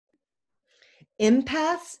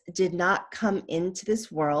Empaths did not come into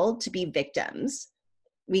this world to be victims.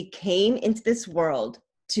 We came into this world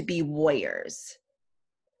to be warriors.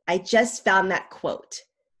 I just found that quote.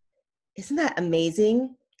 Isn't that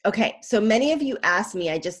amazing? Okay, so many of you asked me,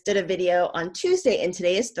 I just did a video on Tuesday and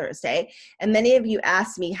today is Thursday, and many of you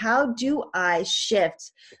asked me, how do I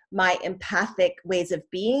shift my empathic ways of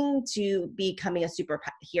being to becoming a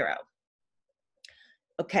superhero?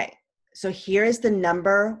 Okay, so here is the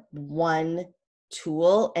number one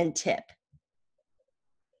tool and tip.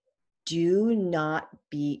 Do not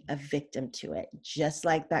be a victim to it, just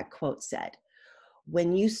like that quote said.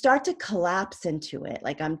 When you start to collapse into it,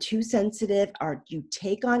 like I'm too sensitive, or you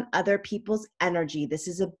take on other people's energy, this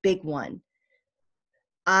is a big one.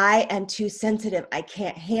 I am too sensitive, I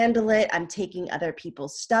can't handle it, I'm taking other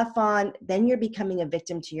people's stuff on, then you're becoming a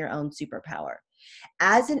victim to your own superpower.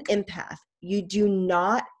 As an empath, you do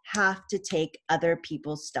not have to take other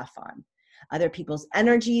people's stuff on, other people's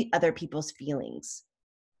energy, other people's feelings.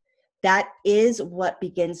 That is what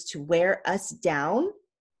begins to wear us down.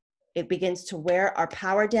 It begins to wear our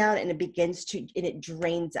power down, and it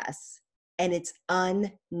drains us, and it's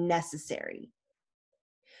unnecessary.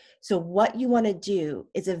 So what you want to do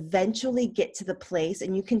is eventually get to the place,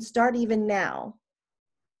 and you can start even now,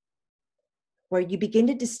 where you begin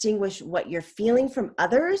to distinguish what you're feeling from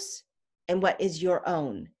others and what is your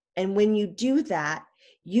own. And when you do that,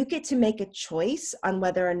 you get to make a choice on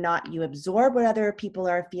whether or not you absorb what other people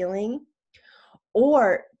are feeling,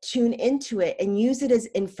 or tune into it and use it as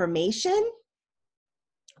information,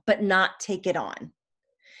 but not take it on.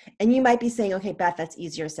 And you might be saying, okay, Beth, that's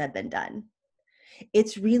easier said than done.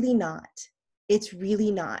 It's really not. It's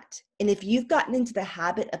really not. And if you've gotten into the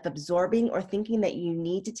habit of absorbing or thinking that you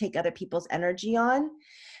need to take other people's energy on,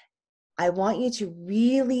 I want you to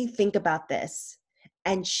really think about this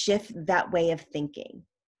and shift that way of thinking.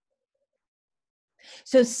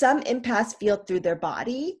 So some empaths feel through their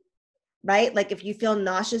body, right? Like if you feel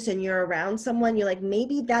nauseous and you're around someone, you're like,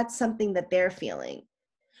 maybe that's something that they're feeling.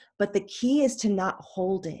 But the key is to not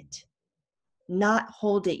hold it. Not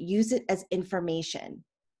hold it. Use it as information.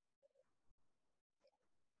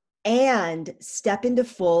 And step into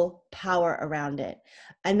full power around it.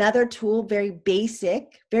 Another tool, very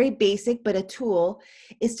basic, but a tool,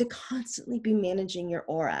 is to constantly be managing your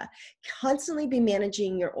aura, constantly be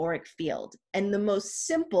managing your auric field. And the most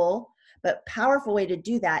simple but powerful way to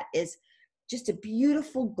do that is just a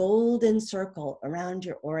beautiful golden circle around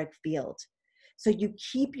your auric field. So you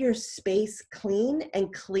keep your space clean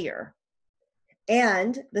and clear.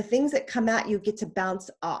 And the things that come at you get to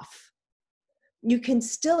bounce off. You can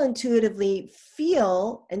still intuitively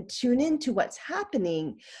feel and tune into what's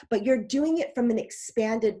happening, but you're doing it from an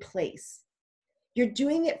expanded place. You're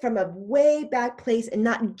doing it from a way back place and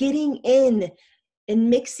not getting in and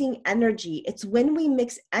mixing energy. It's when we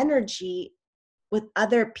mix energy with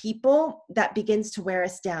other people that begins to wear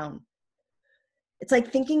us down. It's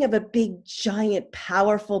like thinking of a big, giant,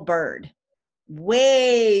 powerful bird,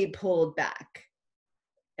 way pulled back,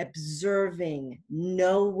 observing,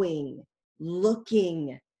 knowing,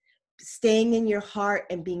 looking, staying in your heart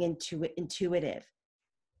and being intuitive.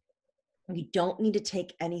 You don't need to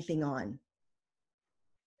take anything on.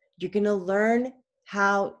 You're going to learn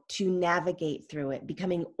how to navigate through it,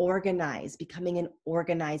 becoming organized, becoming an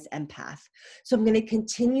organized empath. So I'm going to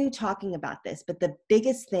continue talking about this, but the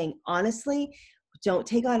biggest thing, honestly, don't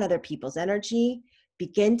take on other people's energy.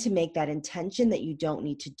 Begin to make that intention that you don't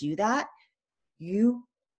need to do that. You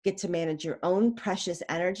get to manage your own precious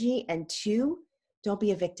energy. And two, don't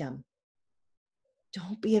be a victim.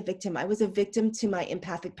 Don't be a victim. I was a victim to my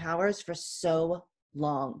empathic powers for so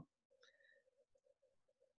long.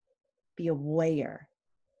 Be a warrior.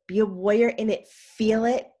 Be a warrior in it, feel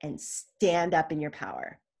it, and stand up in your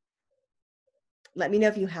power. Let me know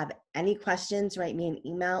if you have any questions. Write me an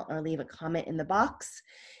email or leave a comment in the box.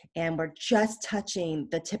 And we're just touching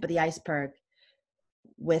the tip of the iceberg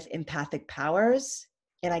with empathic powers.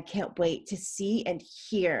 And I can't wait to see and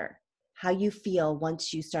hear how you feel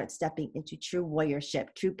once you start stepping into true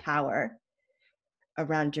warriorship, true power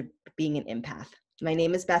around your being an empath. My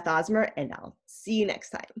name is Beth Osmer, and I'll see you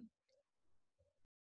next time.